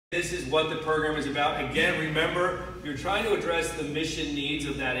This is what the program is about. Again, remember, you're trying to address the mission needs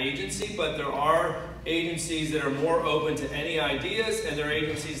of that agency, but there are agencies that are more open to any ideas, and there are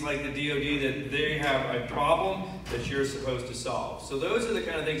agencies like the DoD that they have a problem that you're supposed to solve. So those are the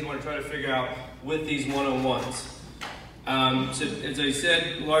kind of things you want to try to figure out with these 101s. So as I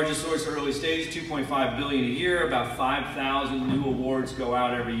said, largest source of early stage, $2.5 billion a year, about 5,000 new awards go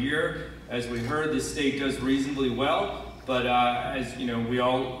out every year. As we heard, the state does reasonably well. But as you know, we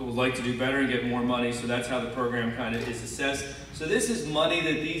all would like to do better and get more money, so that's how the program kind of is assessed. So this is money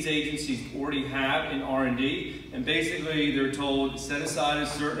that these agencies already have in R&D, and basically they're told set aside a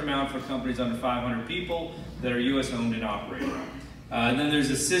certain amount for companies under 500 people that are U.S. owned and operated. And then there's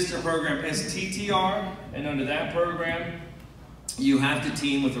a sister program, STTR, and under that program, you have to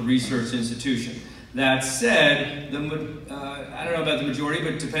team with a research institution. That said, I don't know about the majority,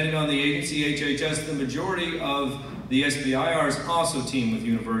 but depending on the agency, HHS, the majority of the SBIRs also team with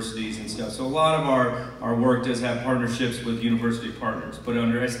universities and stuff. So a lot of our work does have partnerships with university partners, but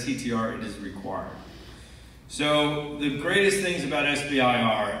under STTR it is required. So the greatest things about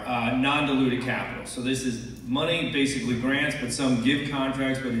SBIR, non-dilutive capital. So this is money, basically grants, but some give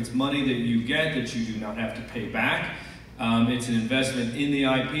contracts, but it's money that you get that you do not have to pay back. It's an investment in the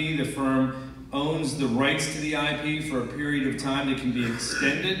IP. The firm owns the rights to the IP for a period of time that can be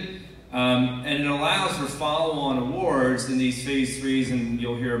extended. And it allows for follow-on awards in these phase 3s, and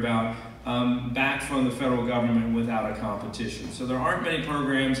you'll hear about, back from the federal government without a competition. So there aren't many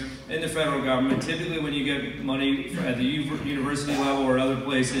programs in the federal government. Typically when you get money at the university level or other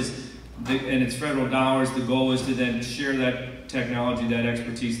places, and it's federal dollars, the goal is to then share that technology, that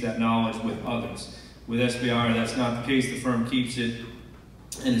expertise, that knowledge with others. With SBIR, that's not the case. The firm keeps it,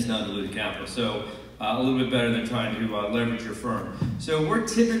 and it's non-dilutive capital. So a little bit better than trying to leverage your firm. So we're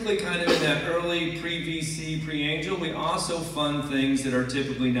typically kind of in that early pre-VC, pre-angel. We also fund things that are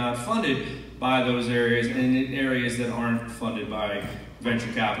typically not funded by those areas, and in areas that aren't funded by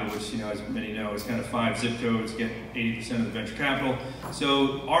venture capital, which, you know, as many know, is kind of 5 zip codes get 80% of the venture capital.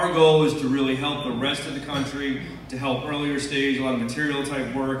 So our goal is to really help the rest of the country, to help earlier stage, a lot of material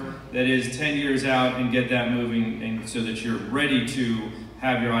type work that is 10 years out, and get that moving, and so that you're ready to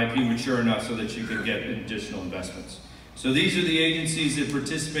have your IP mature enough so that you can get additional investments. So these are the agencies that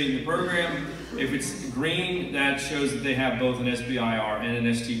participate in the program. If it's green, that shows that they have both an SBIR and an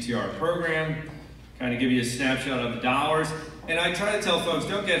STTR program. Kind of give you a snapshot of the dollars. And I try to tell folks,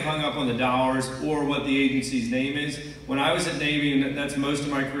 don't get hung up on the dollars or what the agency's name is. When I was at Navy, and that's most of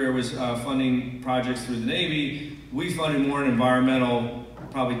my career was funding projects through the Navy, we funded more in environmental,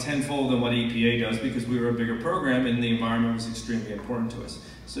 probably tenfold than what EPA does, because we were a bigger program and the environment was extremely important to us.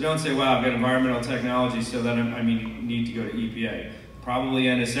 So don't say, wow, I've got environmental technology, so then I need to go to EPA. Probably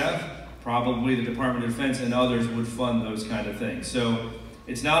NSF, probably the Department of Defense, and others would fund those kind of things. So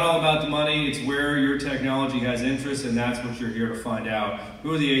it's not all about the money, it's where your technology has interest, and that's what you're here to find out.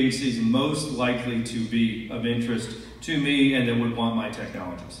 Who are the agencies most likely to be of interest to me and that would want my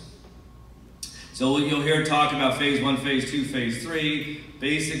technologies? So you'll hear talk about phase 1, phase 2, phase 3.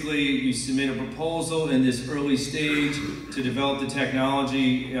 Basically, you submit a proposal in this early stage to develop the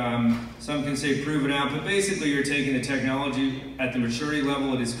technology. Some can say prove it out, but basically you're taking the technology at the maturity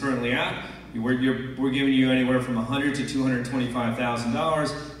level it is currently at. We're giving you anywhere from $100,000 to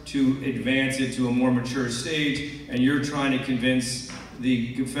 $225,000 to advance it to a more mature stage, and you're trying to convince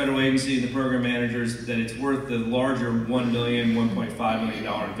the federal agency and the program managers that it's worth the larger $1 million, $1.5 million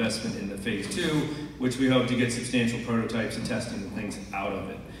investment in the phase 2, which we hope to get substantial prototypes and testing and things out of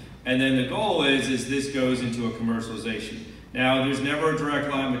it. And then the goal is this goes into a commercialization. Now, there's never a direct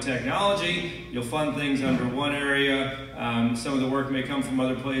line with technology. You'll fund things under one area. Some of the work may come from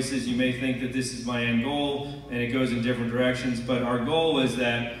other places. You may think that this is my end goal, and it goes in different directions. But our goal is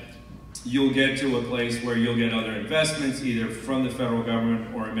that you'll get to a place where you'll get other investments, either from the federal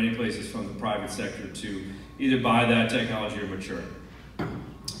government or in many places from the private sector, to either buy that technology or mature it.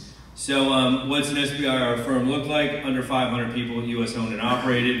 So what's an SBIR firm look like? Under 500 people, US owned and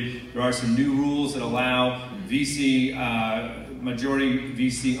operated. There are some new rules that allow VC, majority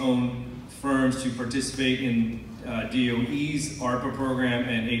VC owned firms to participate in DOE's ARPA program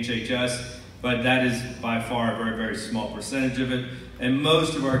and HHS, but that is by far a very, very small percentage of it. And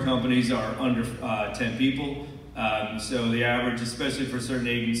most of our companies are under 10 people. So the average, especially for certain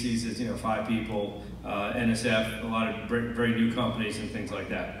agencies, is 5 people, NSF, a lot of very new companies and things like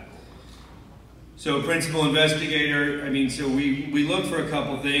that. So principal investigator, so we look for a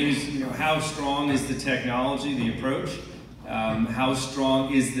couple things. How strong is the technology, the approach? how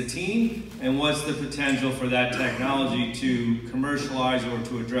strong is the team, and what's the potential for that technology to commercialize or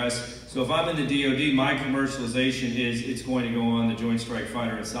to address. So if I'm in the DoD, my commercialization is it's going to go on the Joint Strike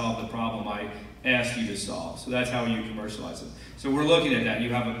Fighter and solve the problem I asked you to solve. So that's how you commercialize it. So we're looking at that. You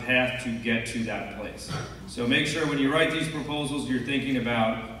have a path to get to that place. So make sure when you write these proposals, you're thinking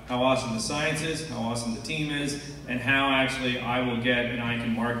about how awesome the science is, how awesome the team is, and how actually I will get and I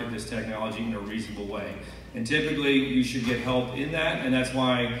can market this technology in a reasonable way. And typically, you should get help in that, and that's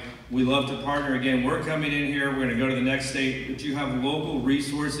why we love to partner. Again, we're coming in here, we're going to go to the next state, but you have local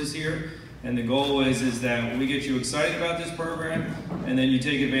resources here, and the goal is that we get you excited about this program, and then you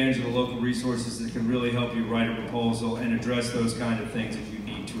take advantage of the local resources that can really help you write a proposal and address those kind of things that you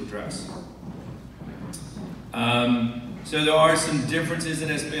need to address. So there are some differences in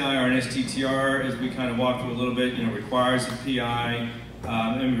SBIR and STTR, as we kind of walked through a little bit. You know, requires a PI,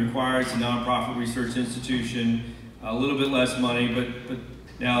 and requires a nonprofit research institution, a little bit less money, but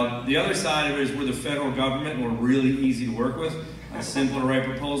now the other side of it is we're the federal government and we're really easy to work with. Simple to write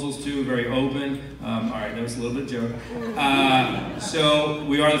proposals to, very open. All right, that was a little bit joke. So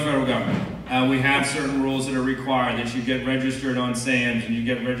we are the federal government. We have certain rules that are required that you get registered on SAMS and you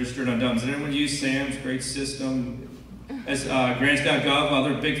get registered on DUMS. Does anyone use SAMS? Great system. As grants.gov,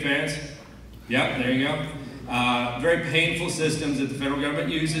 other big fans? Yep, there you go. Very painful systems that the federal government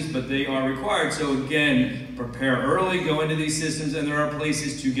uses, but they are required. So again, prepare early, go into these systems, and there are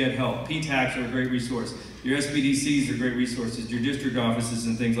places to get help. PTACs are a great resource. Your SBDCs are great resources, your district offices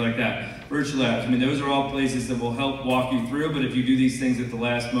and things like that. Virtual labs, I mean, those are all places that will help walk you through, but if you do these things at the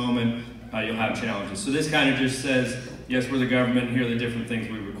last moment, you'll have challenges. So this kind of just says, yes, we're the government, and here are the different things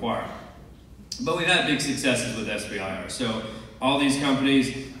we require. But we've had big successes with SBIR. So all these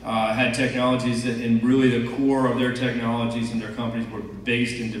companies had technologies that, and really the core of their technologies and their companies were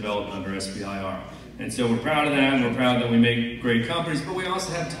based and developed under SBIR. And so we're proud of that, and we're proud that we make great companies, but we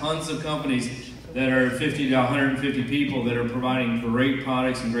also have tons of companies that are 50 to 150 people that are providing great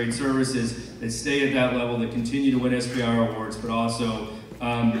products and great services that stay at that level, that continue to win SBIR awards, but also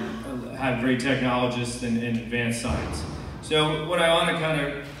have great technologists and advanced science. So what I want to kind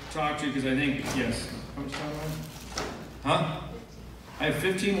of talk to, because I think, yes, how much time do I have? Huh? I have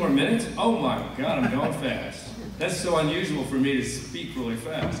 15 more minutes? Oh my God, I'm going fast. That's so unusual for me to speak really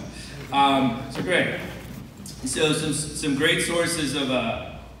fast. So great. So some great sources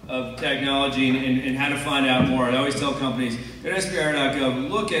of technology and how to find out more. I always tell companies, go to SBIR.gov,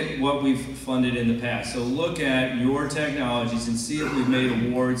 look at what we've funded in the past. So look at your technologies and see if we've made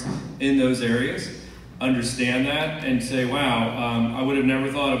awards in those areas. Understand that and say, wow, I would have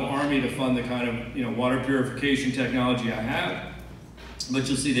never thought of Army to fund the kind of water purification technology I have. But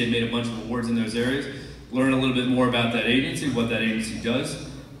you'll see they've made a bunch of awards in those areas. Learn a little bit more about that agency, what that agency does.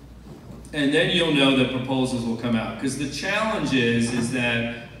 And then you'll know that proposals will come out. Because the challenge is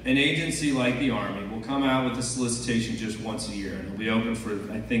that an agency like the Army will come out with a solicitation just once a year. And it'll be open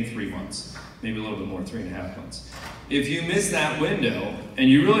for, I think, 3 months. Maybe a little bit more, 3.5 months. If you miss that window, and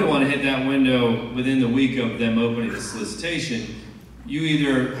you really want to hit that window within the week of them opening the solicitation, you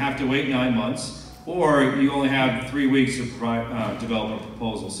either have to wait 9 months, or you only have 3 weeks to develop a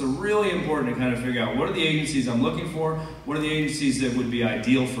proposal. So really important to kind of figure out what are the agencies I'm looking for, what are the agencies that would be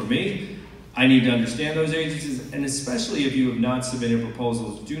ideal for me. I need to understand those agencies, and especially if you have not submitted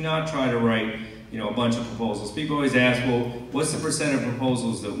proposals, do not try to write a bunch of proposals. People always ask, well, what's the percent of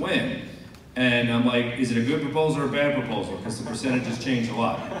proposals that win? And I'm like, is it a good proposal or a bad proposal? Because the percentages change a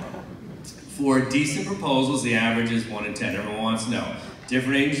lot. For decent proposals, the average is 1 in 10. Everyone wants to know.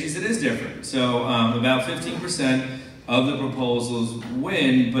 Different agencies, it is different. So about 15% of the proposals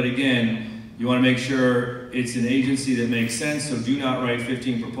win, but again, you want to make sure it's an agency that makes sense, so do not write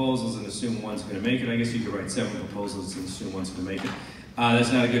 15 proposals and assume one's going to make it. I guess you could write 7 proposals and assume one's going to make it.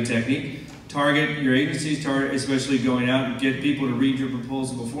 That's not a good technique. Target your agencies, especially going out and get people to read your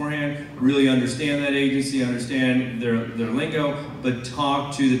proposal beforehand, really understand that agency, understand their lingo, but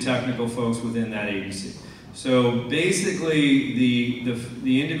talk to the technical folks within that agency. So basically,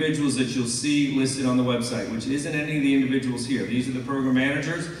 the individuals that you'll see listed on the website, which isn't any of the individuals here, these are the program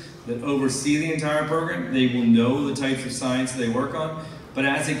managers that oversee the entire program. They will know the types of science they work on, but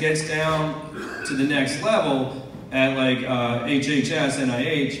as it gets down to the next level, at like HHS,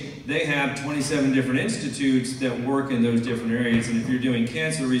 NIH, they have 27 different institutes that work in those different areas, and if you're doing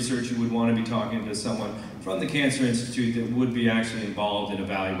cancer research, you would want to be talking to someone from the Cancer Institute that would be actually involved in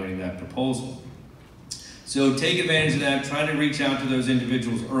evaluating that proposal. So take advantage of that, try to reach out to those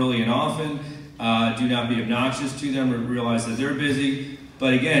individuals early and often. Do not be obnoxious to them or realize that they're busy.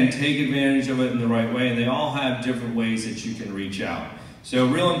 But again, take advantage of it in the right way, and they all have different ways that you can reach out. So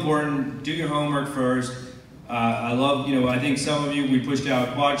real important, do your homework first. I love, I think some of you, we pushed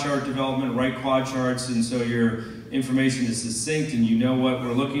out quad chart development, write quad charts, and so your information is succinct and you know what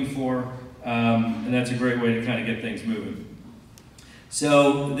we're looking for, and that's a great way to kind of get things moving.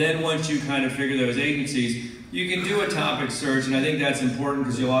 So then once you kind of figure those agencies, you can do a topic search, and I think that's important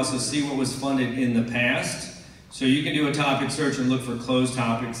because you'll also see what was funded in the past. So you can do a topic search and look for closed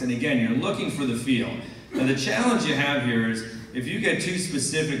topics, and again, you're looking for the field. Now the challenge you have here is if you get too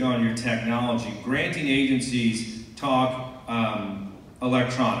specific on your technology, granting agencies talk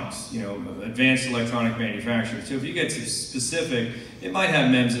electronics, advanced electronic manufacturing. So if you get specific, it might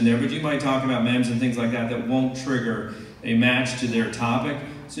have MEMS in there, but you might talk about MEMS and things like that that won't trigger a match to their topic.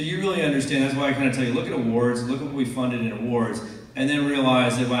 So you really understand, that's why I kind of tell you, look at awards, look at what we funded in awards, and then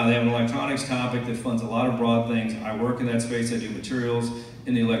realize that, wow, they have an electronics topic that funds a lot of broad things. I work in that space, I do materials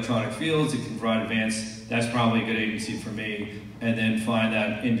in the electronic fields, it can provide advanced, that's probably a good agency for me. And then find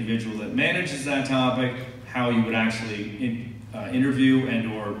that individual that manages that topic, how you would actually interview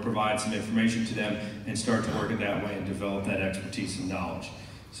and or provide some information to them and start to work it that way and develop that expertise and knowledge.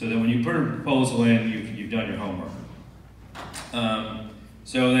 So that when you put a proposal in, you've done your homework.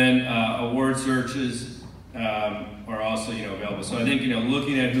 So then award searches are also available. So I think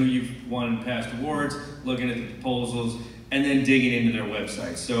looking at who you've won in past awards, looking at the proposals, and then digging into their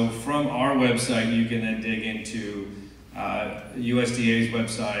website. So from our website, you can then dig into USDA's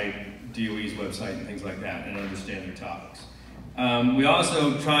website, DOE's website, and things like that, and understand their topics. We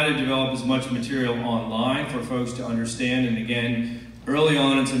also try to develop as much material online for folks to understand, and again, early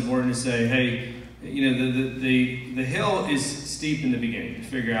on it's important to say, hey, the hill is steep in the beginning to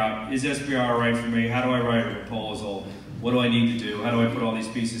figure out, is SBIR right for me? How do I write a proposal? What do I need to do? How do I put all these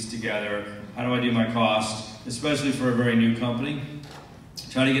pieces together? How do I do my cost? Especially for a very new company.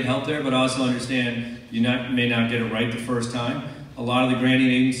 Try to get help there, but also understand you may not get it right the first time. A lot of the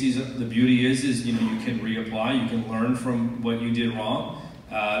granting agencies, the beauty is you can reapply, you can learn from what you did wrong.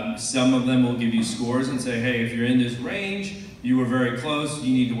 Some of them will give you scores and say, hey, if you're in this range, you were very close,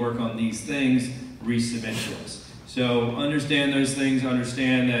 you need to work on these things, resubmit those. So understand those things,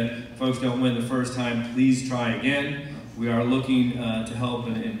 understand that folks don't win the first time, please try again. We are looking to help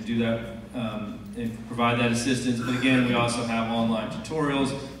and do that and provide that assistance, but again, we also have online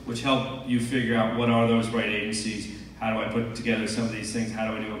tutorials which help you figure out what are those right agencies, how do I put together some of these things,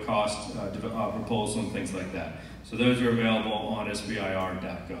 how do I do a cost proposal and things like that. So those are available on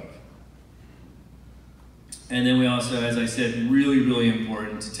SBIR.gov. And then we also, as I said, really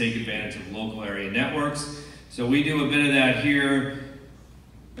important to take advantage of local area networks. So we do a bit of that here.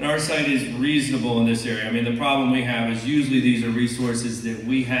 And our site is reasonable in this area. I mean, the problem we have is usually these are resources that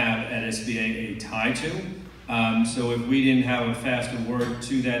we have at SBA a tie to. So if we didn't have a fast award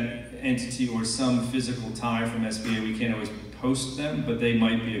to that entity or some physical tie from SBA, we can't always post them, but they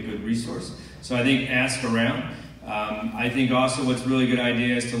might be a good resource. So I think ask around. I think also what's a really good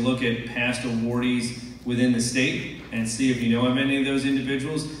idea is to look at past awardees within the state and see if you know of any of those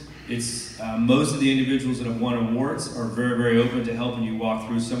individuals. It's most of the individuals that have won awards are very open to helping you walk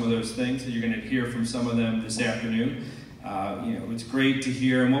through some of those things. So you're going to hear from some of them this afternoon. It's great to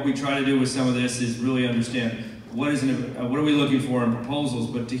hear, and what we try to do with some of this is really understand what are we looking for in proposals,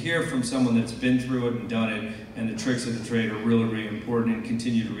 but to hear from someone that's been through it and done it, and the tricks of the trade are really important, and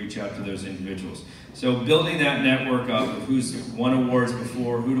continue to reach out to those individuals. So building that network up of who's won awards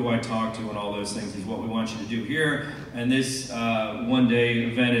before, who do I talk to, and all those things is what we want you to do here. And this one-day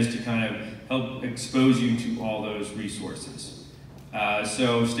event is to kind of help expose you to all those resources.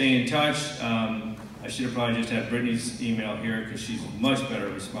 So stay in touch. I should have probably just had Brittany's email here because she's much better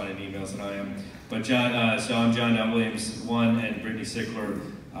at responding to emails than I am. But so I'm John Williams, and Brittany Sickler,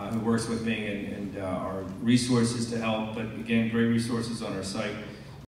 who works with me and are resources to help. But again, great resources on our site.